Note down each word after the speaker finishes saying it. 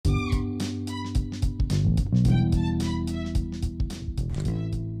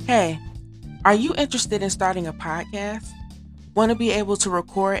Hey, are you interested in starting a podcast? Want to be able to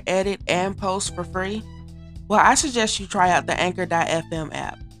record, edit, and post for free? Well, I suggest you try out the Anchor.fm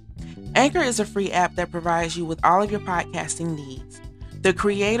app. Anchor is a free app that provides you with all of your podcasting needs. The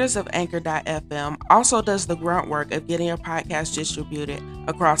creators of Anchor.fm also does the grunt work of getting your podcast distributed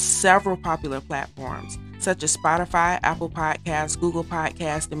across several popular platforms, such as Spotify, Apple Podcasts, Google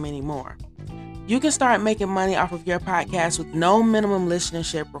Podcasts, and many more. You can start making money off of your podcast with no minimum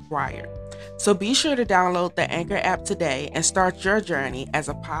listenership required. So be sure to download the Anchor app today and start your journey as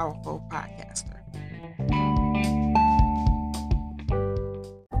a powerful podcaster.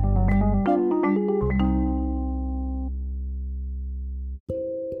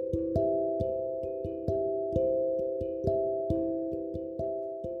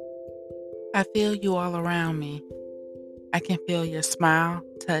 I feel you all around me. I can feel your smile,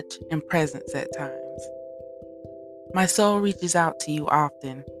 touch, and presence at times. My soul reaches out to you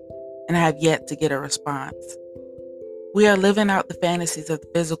often, and I have yet to get a response. We are living out the fantasies of the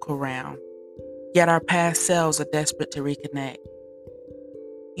physical realm, yet our past selves are desperate to reconnect.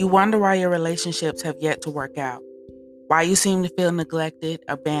 You wonder why your relationships have yet to work out, why you seem to feel neglected,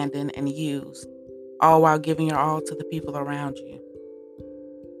 abandoned, and used, all while giving your all to the people around you.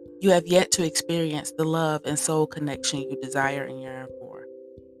 You have yet to experience the love and soul connection you desire and yearn for.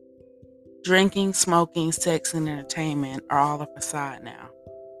 Drinking, smoking, sex, and entertainment are all a facade now.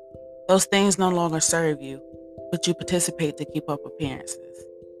 Those things no longer serve you, but you participate to keep up appearances.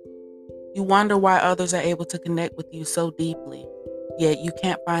 You wonder why others are able to connect with you so deeply, yet you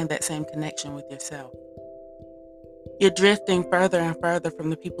can't find that same connection with yourself. You're drifting further and further from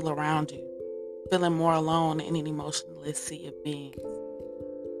the people around you, feeling more alone in an emotionless sea of beings.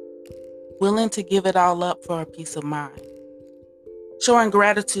 Willing to give it all up for a peace of mind. Showing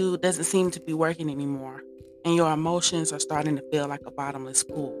gratitude doesn't seem to be working anymore, and your emotions are starting to feel like a bottomless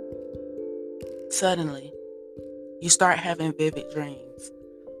pool. Suddenly, you start having vivid dreams.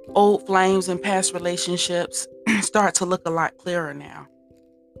 Old flames and past relationships start to look a lot clearer now.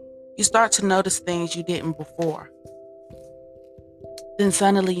 You start to notice things you didn't before. Then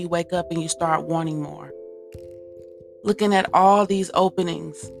suddenly you wake up and you start wanting more. Looking at all these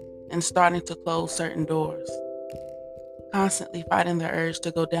openings and starting to close certain doors. Constantly fighting the urge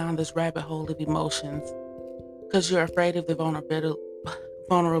to go down this rabbit hole of emotions because you're afraid of the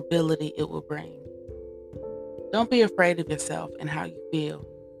vulnerability it will bring. Don't be afraid of yourself and how you feel.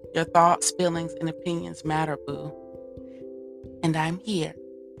 Your thoughts, feelings, and opinions matter, boo. And I'm here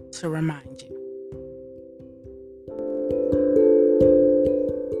to remind you.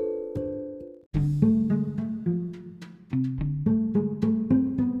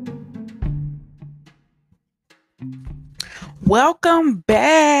 Welcome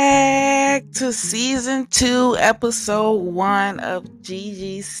back to season 2, episode 1 of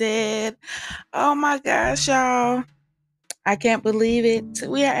Gigi Said. Oh my gosh, y'all. I can't believe it.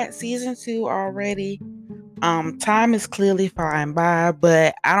 We are at season 2 already. Time is clearly flying by,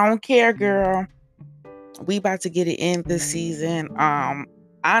 but I don't care, girl. We about to get it in this season.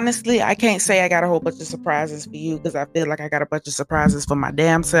 Honestly, I can't say I got a whole bunch of surprises for you because I feel like I got a bunch of surprises for my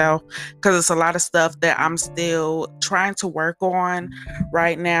damn self because it's a lot of stuff that I'm still trying to work on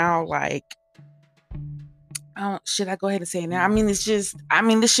right now. Like, should I go ahead and say it now?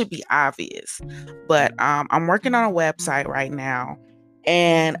 This should be obvious, but I'm working on a website right now,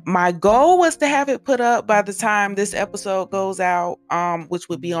 and my goal was to have it put up by the time this episode goes out, which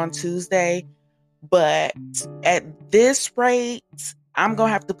would be on Tuesday. But at this rate, I'm going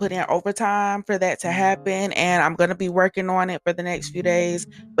to have to put in overtime for that to happen. And I'm going to be working on it for the next few days.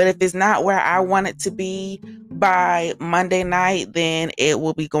 But if it's not where I want it to be by Monday night, then it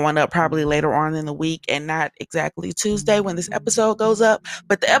will be going up probably later on in the week and not exactly Tuesday when this episode goes up.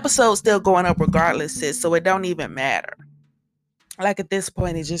 But the episode's still going up regardless, sis. So it don't even matter. Like at this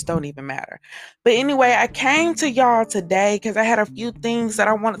point, it just don't even matter. But anyway, I came to y'all today because I had a few things that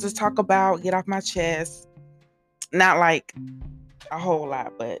I wanted to talk about, get off my chest. Not like a whole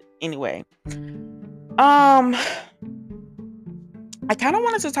lot, but anyway. I kind of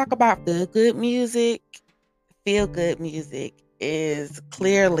wanted to talk about feel good music. Feel good music is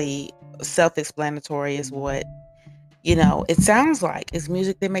clearly self-explanatory as what it sounds like. It's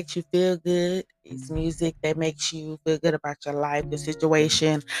music that makes you feel good. It's music that makes you feel good about your life, your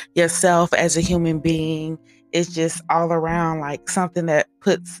situation, yourself as a human being. It's just all around like something that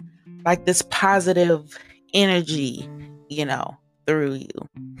puts like this positive energy, through you.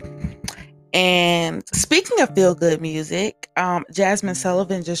 And speaking of feel good music, Jasmine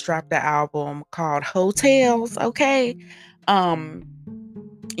Sullivan just dropped an album called Hotels. Okay.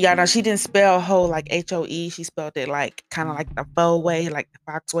 Yeah, no, she didn't spell hoe like HOE. She spelled it like kind of like the faux way, like the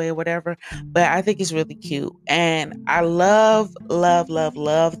fox way or whatever. But I think it's really cute. And I love, love, love,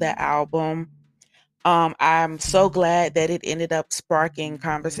 love that album. I'm so glad that it ended up sparking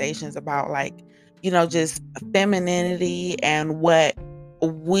conversations about like, just femininity and what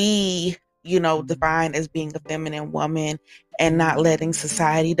we, define as being a feminine woman and not letting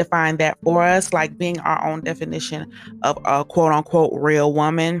society define that for us, like being our own definition of a quote unquote real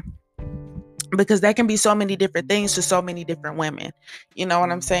woman, because that can be so many different things to so many different women. You know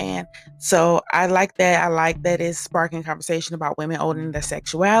what I'm saying? So I like that. I like that it's sparking conversation about women owning their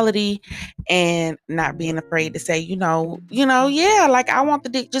sexuality and not being afraid to say, yeah, like I want the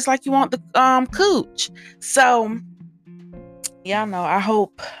dick just like you want the cooch. So yeah, no, I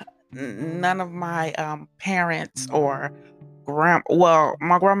hope none of my parents or well,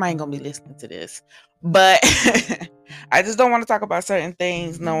 my grandma ain't gonna be listening to this, but I just don't want to talk about certain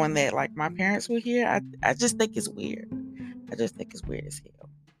things knowing that like my parents were here. I just think it's weird. I just think it's weird as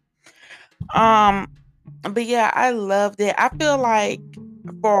hell. But yeah, I loved it. I feel like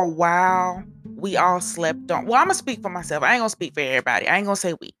for a while we all slept on. Well, I'm gonna speak for myself. I ain't gonna speak for everybody. I ain't gonna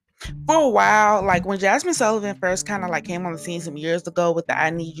say we. For a while, like when Jasmine Sullivan first kind of like came on the scene some years ago with the "I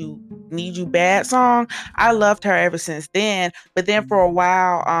Need You Bad" song, I loved her ever since then. But then for a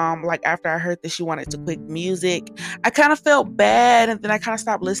while, like after I heard that she wanted to quit music, I kind of felt bad, and then I kind of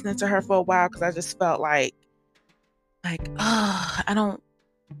stopped listening to her for a while because I just felt like, oh, I don't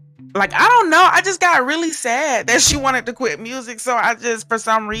know. I just got really sad that she wanted to quit music. So I just, for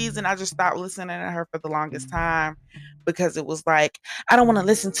some reason, I just stopped listening to her for the longest time because it was like, I don't want to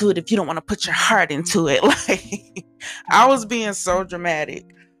listen to it if you don't want to put your heart into it. Like, I was being so dramatic.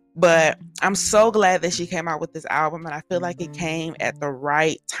 But I'm so glad that she came out with this album. And I feel like it came at the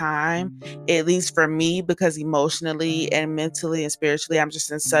right time, at least for me, because emotionally and mentally and spiritually, I'm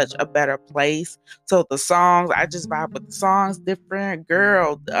just in such a better place. So the songs, I just vibe with the songs different.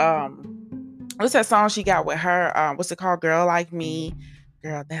 Girl, what's that song she got with her? What's it called? Girl Like Me.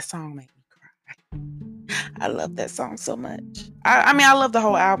 Girl, that song made me cry. I love that song so much. I mean, I love the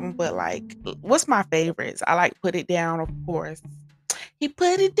whole album, but like, what's my favorites? I like Put It Down, of course. He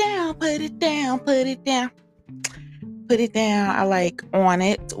put it down, put it down, put it down, put it down. I like On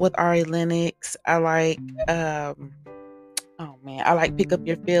It with Ari Lennox. I like oh man, I like Pick Up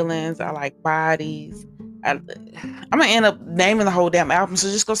Your Feelings. I like Bodies. I'm gonna end up naming the whole damn album, so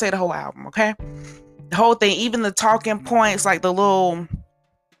just go say the whole album, okay? The whole thing, even the talking points, like the little,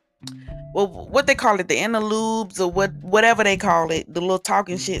 well, what they call it, the interludes or whatever they call it, the little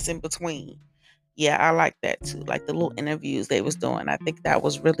talking shits in between. Yeah, I like that too. Like the little interviews they was doing. I think that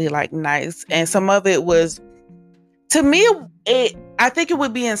was really like nice, and some of it was, to me, I think it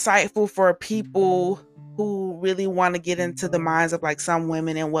would be insightful for people who really want to get into the minds of like some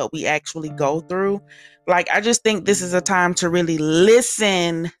women and what we actually go through. Like, I just think this is a time to really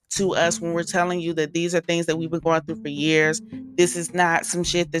listen to us when we're telling you that these are things that we've been going through for years. This is not some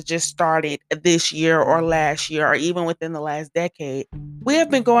shit that just started this year or last year or even within the last decade. We have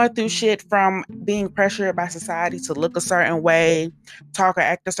been going through shit from being pressured by society to look a certain way, talk or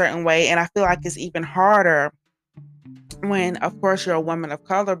act a certain way. And I feel like it's even harder when, of course, you're a woman of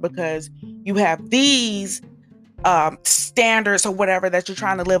color, because you have these standards or whatever that you're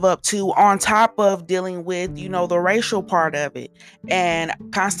trying to live up to, on top of dealing with, the racial part of it, and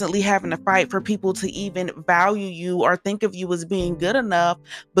constantly having to fight for people to even value you or think of you as being good enough,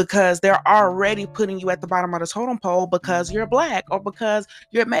 because they're already putting you at the bottom of the totem pole because you're black or because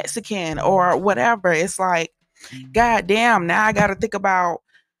you're Mexican or whatever. It's like, god damn, now I got to think about,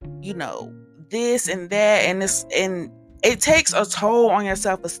 you know, this and that and this, and it takes a toll on your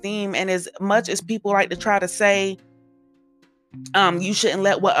self-esteem. And as much as people like to try to say, you shouldn't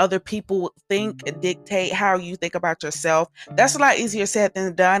let what other people think dictate how you think about yourself, that's a lot easier said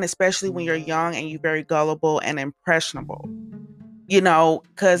than done, especially when you're young and you're very gullible and impressionable.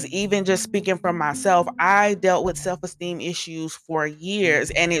 Because even just speaking from myself, I dealt with self esteem issues for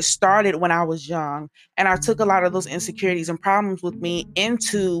years, and it started when I was young. And I took a lot of those insecurities and problems with me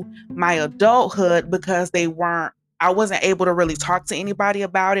into my adulthood because I wasn't able to really talk to anybody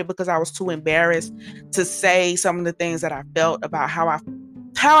about it because I was too embarrassed to say some of the things that I felt about how I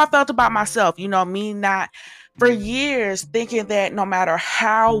felt about myself. Me not, for years, thinking that no matter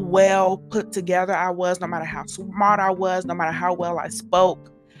how well put together I was, no matter how smart I was, no matter how well I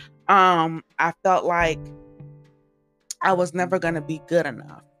spoke, I felt like I was never going to be good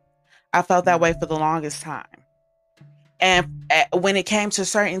enough. I felt that way for the longest time. And when it came to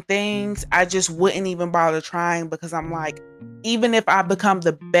certain things, I just wouldn't even bother trying, because I'm like, even if I become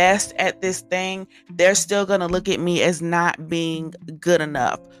the best at this thing, they're still going to look at me as not being good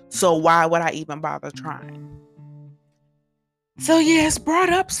enough. So why would I even bother trying? So yeah, it's brought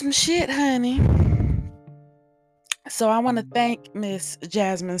up some shit, honey. So I want to thank Miss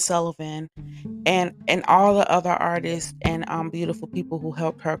Jazmine Sullivan and all the other artists and beautiful people who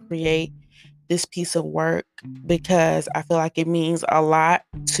helped her create this piece of work, because I feel like it means a lot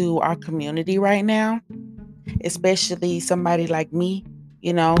to our community right now, especially somebody like me,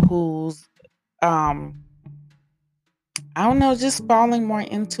 who's I don't know, just falling more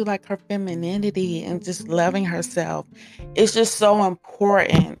into like her femininity and just loving herself. It's just so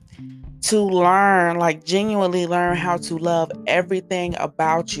important to learn, like genuinely learn how to love everything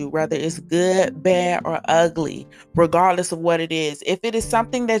about you, whether it's good, bad, or ugly, regardless of what it is. If it is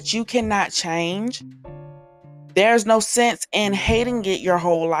something that you cannot change, there's no sense in hating it your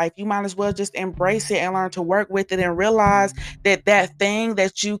whole life. You might as well just embrace it and learn to work with it and realize that that thing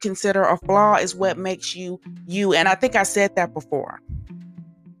that you consider a flaw is what makes you you. And I think I said that before.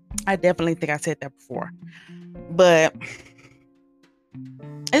 I definitely think I said that before. But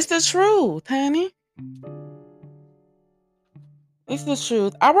it's the truth, honey. It's the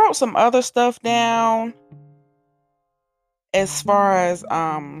truth. I wrote some other stuff down as far as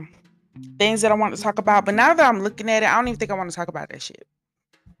things that I want to talk about, but now that I'm looking at it, I don't even think I want to talk about that shit.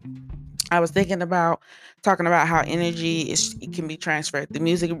 I was thinking about talking about how energy it can be transferred through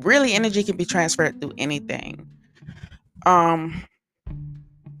music. Really, energy can be transferred through anything. Um,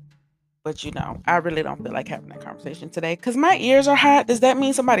 but I really don't feel like having that conversation today because my ears are hot. Does that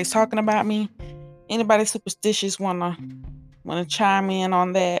mean somebody's talking about me? Anybody superstitious wanna chime in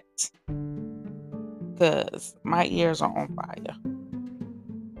on that? Cause my ears are on fire.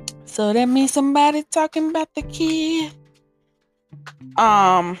 So that means somebody talking about the kid.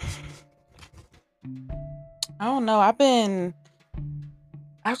 I don't know. I've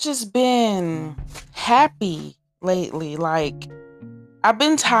just been happy lately. Like, I've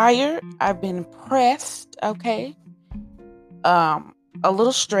been tired. I've been pressed. Okay. A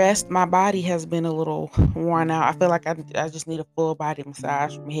little stressed. My body has been a little worn out. I feel like I just need a full body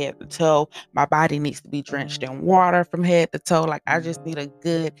massage from head to toe. My body needs to be drenched in water from head to toe. Like, I just need a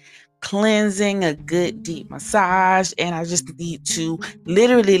good cleansing, a good deep massage, and I just need to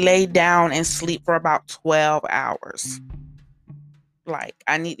literally lay down and sleep for about 12 hours. Like,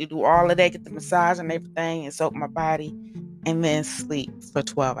 I need to do all of that, get the massage and everything, and soak my body, and then sleep for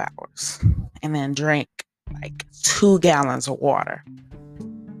 12 hours, and then drink like 2 gallons of water.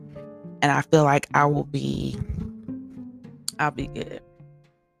 And I feel like I'll be good.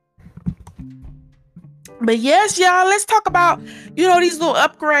 But yes, y'all, let's talk about, these little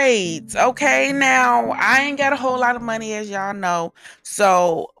upgrades. Okay, now I ain't got a whole lot of money, as y'all know.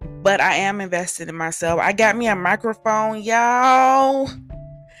 So, but I am invested in myself. I got me a microphone, y'all.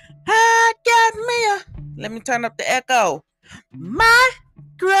 I got me let me turn up the echo. Microphone.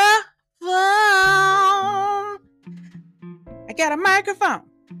 I got a microphone.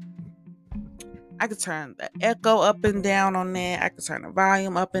 I could turn the echo up and down on that. I could turn the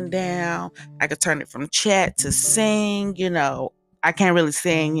volume up and down. I could turn it from chat to sing. I can't really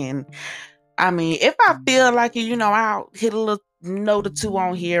sing. And I mean, if I feel like it, I'll hit a little note or two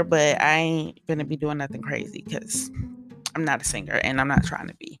on here, but I ain't gonna be doing nothing crazy because I'm not a singer and I'm not trying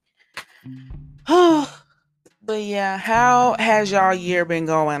to be. But yeah, how has y'all year been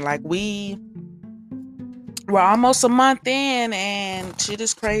going? Like, we're almost a month in and shit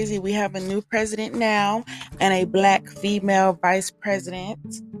is crazy. We have a new president now and a Black female vice president.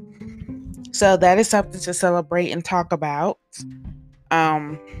 So that is something to celebrate and talk about.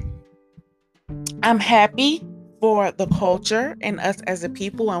 I'm happy for the culture and us as a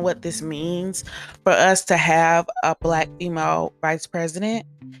people and what this means for us to have a Black female vice president.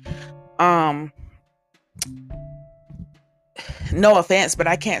 No offense, but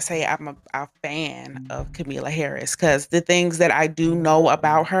I can't say I'm a fan of Kamala Harris, because the things that I do know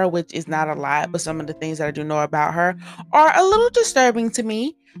about her, which is not a lot, but some of the things that I do know about her are a little disturbing to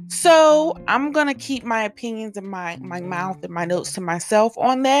me. So I'm going to keep my opinions in my mouth and my notes to myself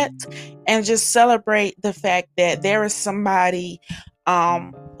on that, and just celebrate the fact that there is somebody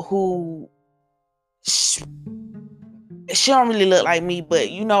who she don't really look like me, but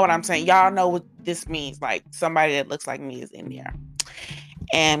you know what I'm saying. Y'all know what this means. Like, somebody that looks like me is in there.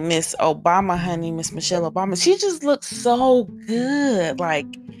 And Miss Obama, honey, Miss Michelle Obama, she just looks so good. Like,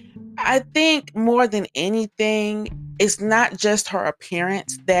 I think more than anything, it's not just her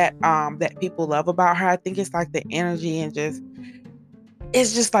appearance that people love about her. I think it's like the energy and just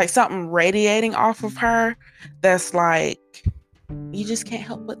it's just like something radiating off of her that's like you just can't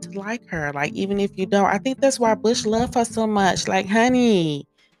help but to like her. Like, even if you don't, I think that's why Bush loved her so much. Like, honey,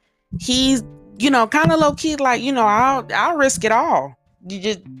 he's, kind of low key, like, I'll risk it all. You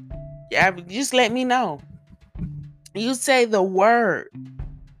just let me know. You say the word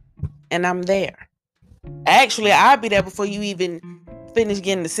and I'm there. Actually, I'll be there before you even finish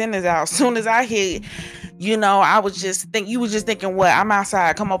getting the sentence out. As soon as I hit, I was just you was just thinking, what? I'm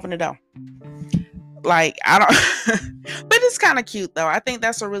outside. Come open the door. Like, I don't, but it's kind of cute though. I think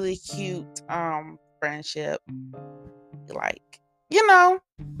that's a really cute friendship. Like, you know,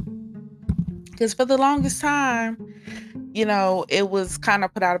 because for the longest time, it was kind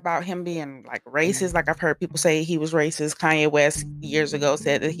of put out about him being like racist. Like, I've heard people say he was racist. Kanye West years ago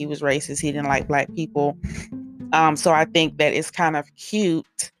said that he was racist. He didn't like black people. So I think that it's kind of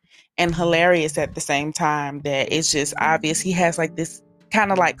cute and hilarious at the same time that it's just obvious he has like this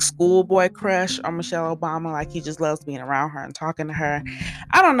kind of like schoolboy crush on Michelle Obama. Like, he just loves being around her and talking to her.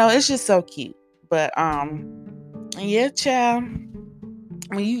 I don't know. It's just so cute. But yeah, child.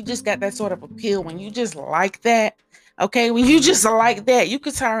 When you just got that sort of appeal, when you just like that, okay, when you just like that, you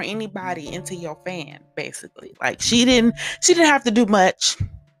could turn anybody into your fan, basically. Like, she didn't have to do much.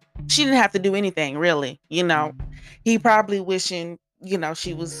 She didn't have to do anything, really. He probably wishing,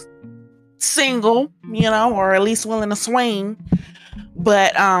 she was single, or at least willing to swing.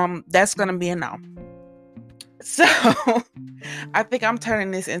 But that's gonna be a no. So I think I'm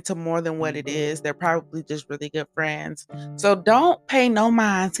turning this into more than what it is. They're probably just really good friends. So don't pay no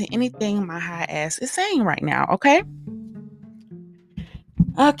mind to anything my high ass is saying right now, okay?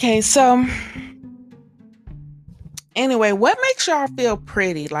 Okay, so anyway, what makes y'all feel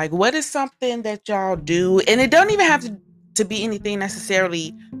pretty? Like, what is something that y'all do? And it don't even have to be anything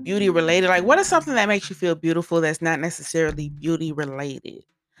necessarily beauty related. Like, what is something that makes you feel beautiful that's not necessarily beauty related?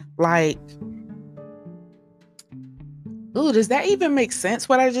 Like, ooh, does that even make sense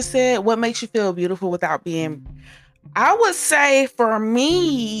what I just said? What makes you feel beautiful without being, I would say for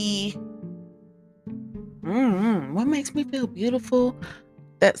me, what makes me feel beautiful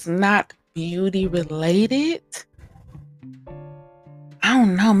that's not beauty related? I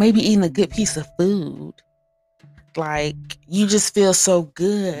don't know, maybe eating a good piece of food. Like, you just feel so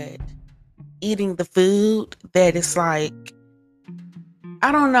good eating the food that it's like,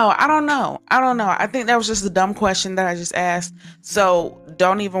 I don't know. I think that was just a dumb question that I just asked. So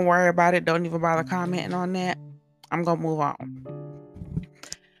don't even worry about it. Don't even bother commenting on that. I'm gonna move on.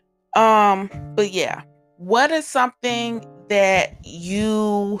 But yeah, what is something that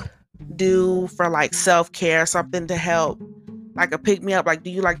you do for like self-care, something to help, like a pick me up? Like, do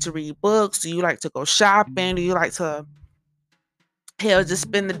you like to read books? Do you like to go shopping? Do you like to, hell, just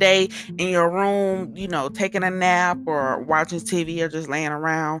spend the day in your room, taking a nap or watching TV or just laying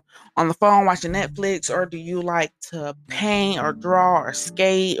around on the phone watching Netflix? Or do you like to paint or draw or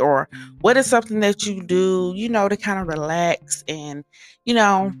skate? Or what is something that you do, to kind of relax and,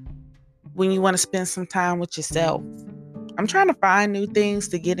 when you want to spend some time with yourself? I'm trying to find new things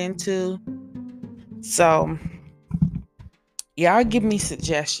to get into. So y'all give me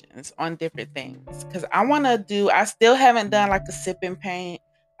suggestions on different things, because I still haven't done like a sip and paint.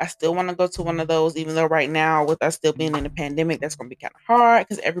 I still want to go to one of those, even though right now with us still being in the pandemic, that's going to be kind of hard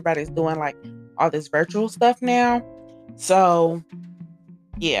because everybody's doing like all this virtual stuff now. So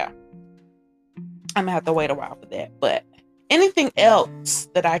yeah, I'm gonna have to wait a while for that. But anything else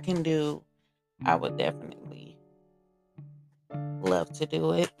that I can do, I would definitely love to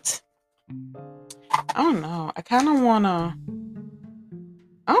do it. I don't know. I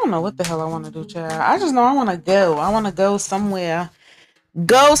don't know what the hell I want to do, child. I just know I want to go. I want to go somewhere.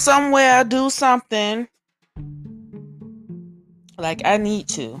 Go somewhere, do something. Like, I need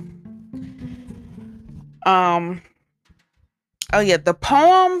to. Oh yeah, the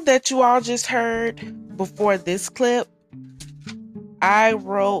poem that you all just heard before this clip, I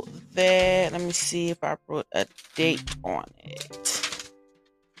wrote that. Let me see if I wrote a date on it.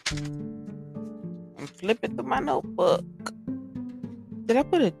 I'm flipping through my notebook. Did I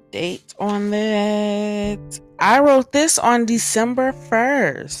put a date on that? I wrote this on December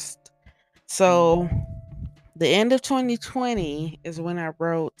 1st. So the end of 2020 is when I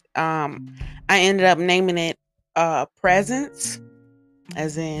wrote. I ended up naming it Presence,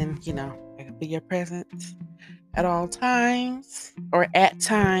 as in, I can be your presence at all times or at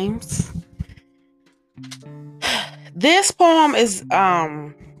times. This poem is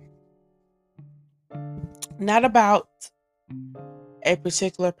not about a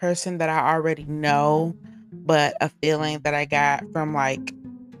particular person that I already know, but a feeling that I got from like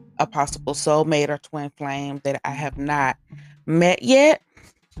a possible soulmate or twin flame that I have not met yet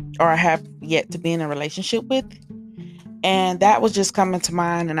or I have yet to be in a relationship with. And that was just coming to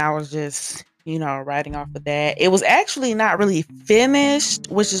mind, and I was just, writing off of that. It was actually not really finished,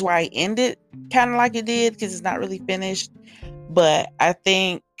 which is why I ended kind of like it did, because it's not really finished. But I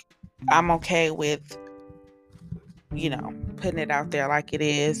think I'm okay with, putting it out there like it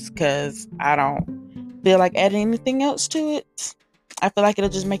is, because I don't feel like adding anything else to it. I feel like it'll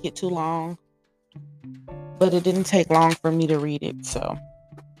just make it too long. But it didn't take long for me to read it, so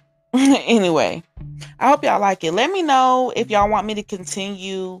anyway, I hope y'all like it. Let me know if y'all want me to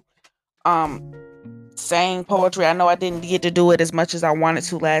continue saying poetry. I know I didn't get to do it as much as I wanted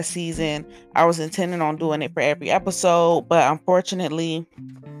to last season. I was intending on doing it for every episode, but unfortunately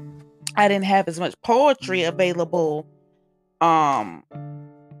I didn't have as much poetry available for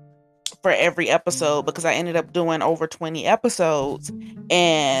every episode, because I ended up doing over 20 episodes,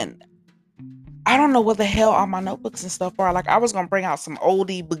 and I don't know what the hell all my notebooks and stuff are. Like, I was going to bring out some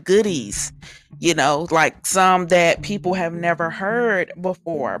oldie but goodies, like some that people have never heard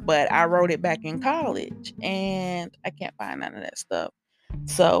before, but I wrote it back in college and I can't find none of that stuff.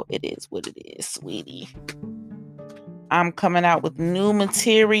 So it is what it is, sweetie. I'm coming out with new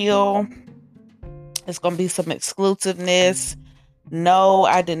material. It's going to be some exclusiveness. No,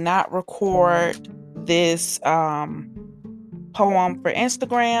 I did not record this poem for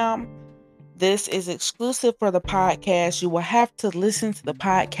Instagram. This is exclusive for the podcast. You will have to listen to the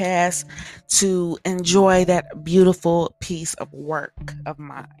podcast to enjoy that beautiful piece of work of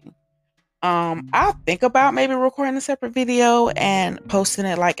mine. I'll think about maybe recording a separate video and posting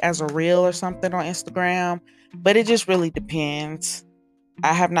it like as a reel or something on Instagram, but it just really depends.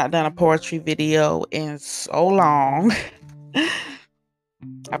 I have not done a poetry video in so long.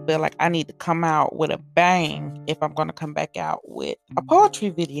 I feel like I need to come out with a bang if I'm going to come back out with a poetry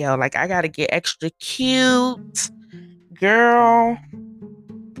video. Like, I got to get extra cute, girl.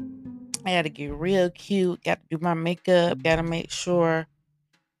 I got to get real cute. Got to do my makeup. Got to make sure,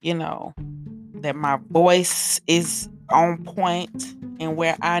 that my voice is on point and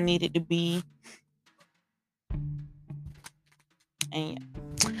where I need it to be. And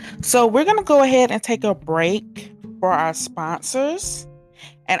so we're going to go ahead and take a break for our sponsors.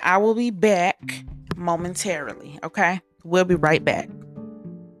 And I will be back momentarily, okay? We'll be right back.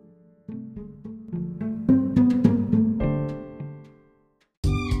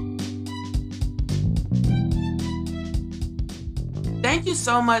 Thank you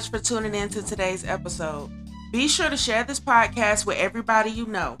so much for tuning in to today's episode. Be sure to share this podcast with everybody you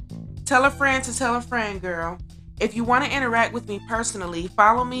know. Tell a friend to tell a friend, girl. If you want to interact with me personally,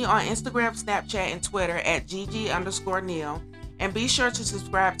 follow me on Instagram, Snapchat, and Twitter at Gigi_Neil. And be sure to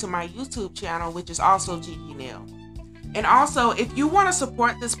subscribe to my YouTube channel, which is also Gigi Neil. And also, if you want to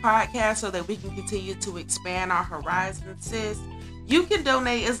support this podcast so that we can continue to expand our horizons, sis, you can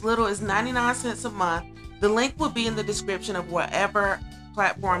donate as little as 99 cents a month. The link will be in the description of whatever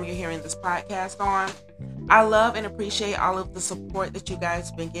platform you're hearing this podcast on. I love and appreciate all of the support that you guys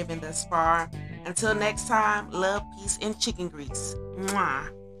have been giving thus far. Until next time, love, peace, and chicken grease.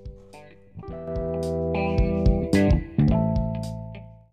 Mwah.